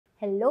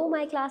Hello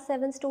my class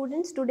 7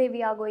 students. Today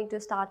we are going to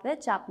start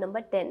with chapter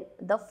number 10,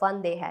 The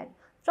Fun They Had,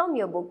 from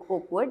your book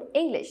Oakwood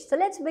English. So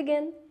let's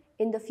begin.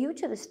 In the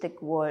futuristic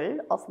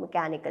world of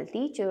mechanical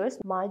teachers,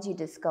 Margie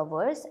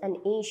discovers an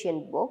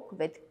ancient book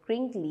with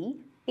crinkly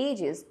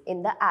pages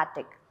in the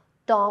attic.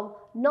 Tom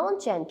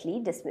nonchalantly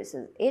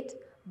dismisses it,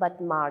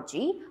 but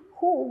Margie,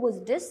 who was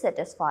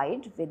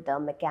dissatisfied with the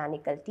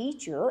mechanical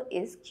teacher,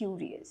 is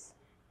curious.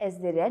 As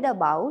they read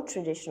about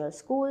traditional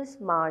schools,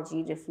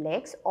 Margie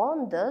reflects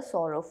on the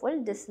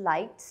sorrowful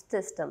disliked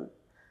system,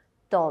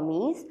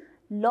 Tommy's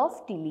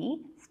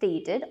loftily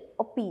stated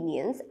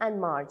opinions,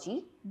 and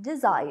Margie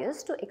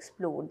desires to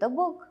explore the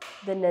book.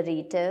 The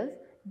narrative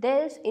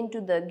delves into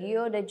the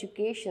geared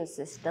education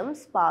system,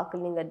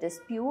 sparkling a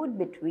dispute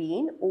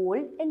between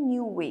old and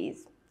new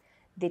ways.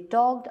 They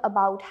talked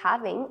about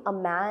having a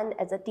man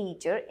as a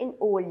teacher in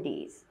old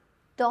days.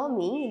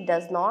 Tommy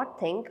does not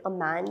think a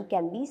man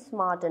can be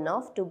smart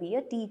enough to be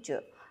a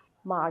teacher.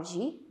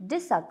 Margie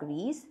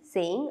disagrees,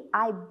 saying,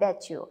 I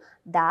bet you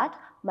that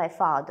my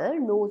father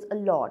knows a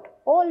lot,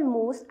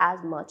 almost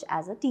as much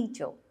as a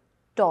teacher.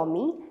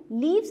 Tommy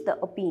leaves the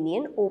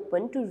opinion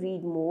open to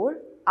read more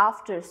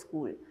after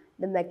school.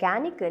 The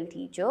mechanical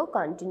teacher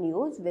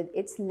continues with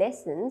its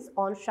lessons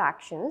on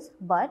fractions,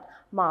 but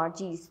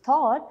Margie's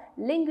thoughts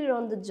linger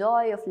on the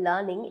joy of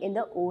learning in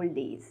the old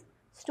days.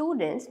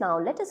 Students, now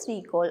let us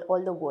recall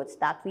all the words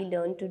that we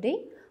learned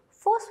today.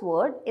 First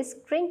word is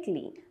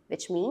crinkly,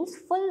 which means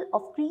full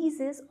of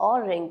creases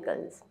or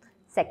wrinkles.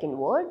 Second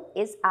word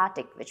is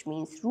attic, which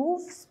means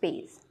roof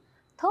space.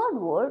 Third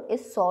word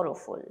is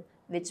sorrowful,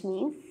 which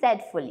means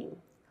sadfully.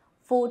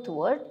 Fourth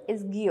word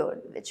is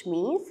geared, which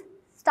means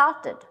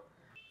started.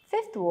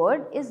 Fifth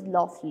word is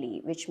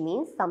loftily, which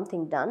means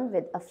something done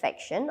with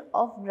affection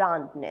of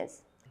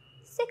grandness.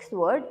 Sixth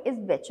word is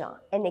betcha,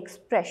 an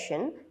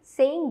expression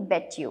saying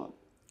bet you.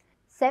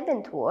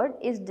 Seventh word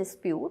is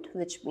dispute,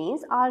 which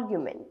means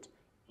argument.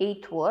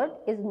 Eighth word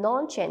is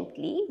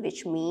nonchalantly,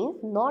 which means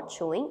not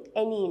showing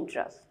any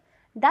interest.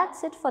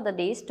 That's it for the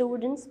day,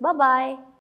 students. Bye-bye.